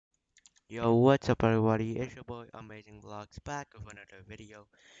Yo, what's up everybody? It's your boy Amazing Vlogs back with another video.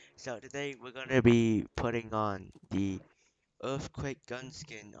 So today we're gonna be putting on the Earthquake gun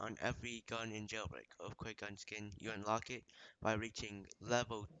skin on every gun in Jailbreak. Earthquake gun skin, you unlock it by reaching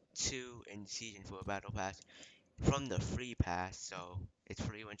level 2 in Season 4 Battle Pass from the free pass, so it's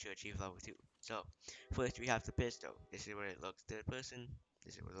free once you achieve level 2. So, first we have the pistol. This is where it looks third person.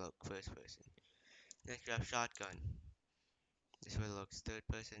 This is where it looks first person. Next we have shotgun. This is where it looks third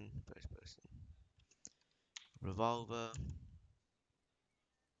person, first person. Revolver.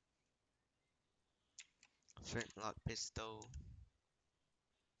 Flintlock pistol,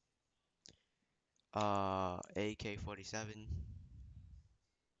 AK-47,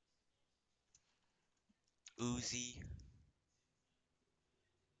 Uzi,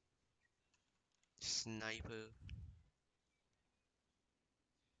 sniper,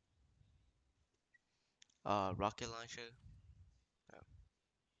 rocket launcher, uh,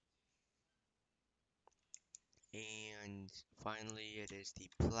 and finally it is the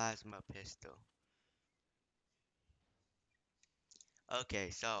plasma pistol. Okay,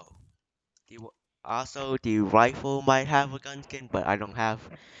 so also the rifle might have a gun skin, but I don't have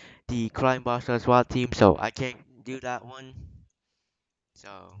the crime boss or SWAT team, so I can't do that one. So,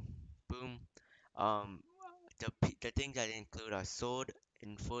 boom. Um, the things I didn't include are sword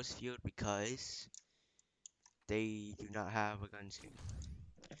and force field because they do not have a gun skin.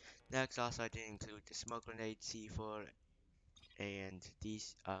 Next, also I did include the smoke grenade C4 and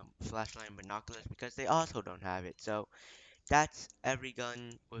these flashlight and binoculars because they also don't have it. So that's every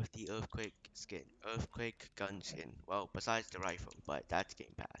gun with the earthquake skin, earthquake gun skin. Well, besides the rifle, but that's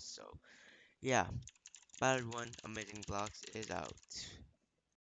Game Pass. So yeah, bye everyone. Amazing Blocks is out.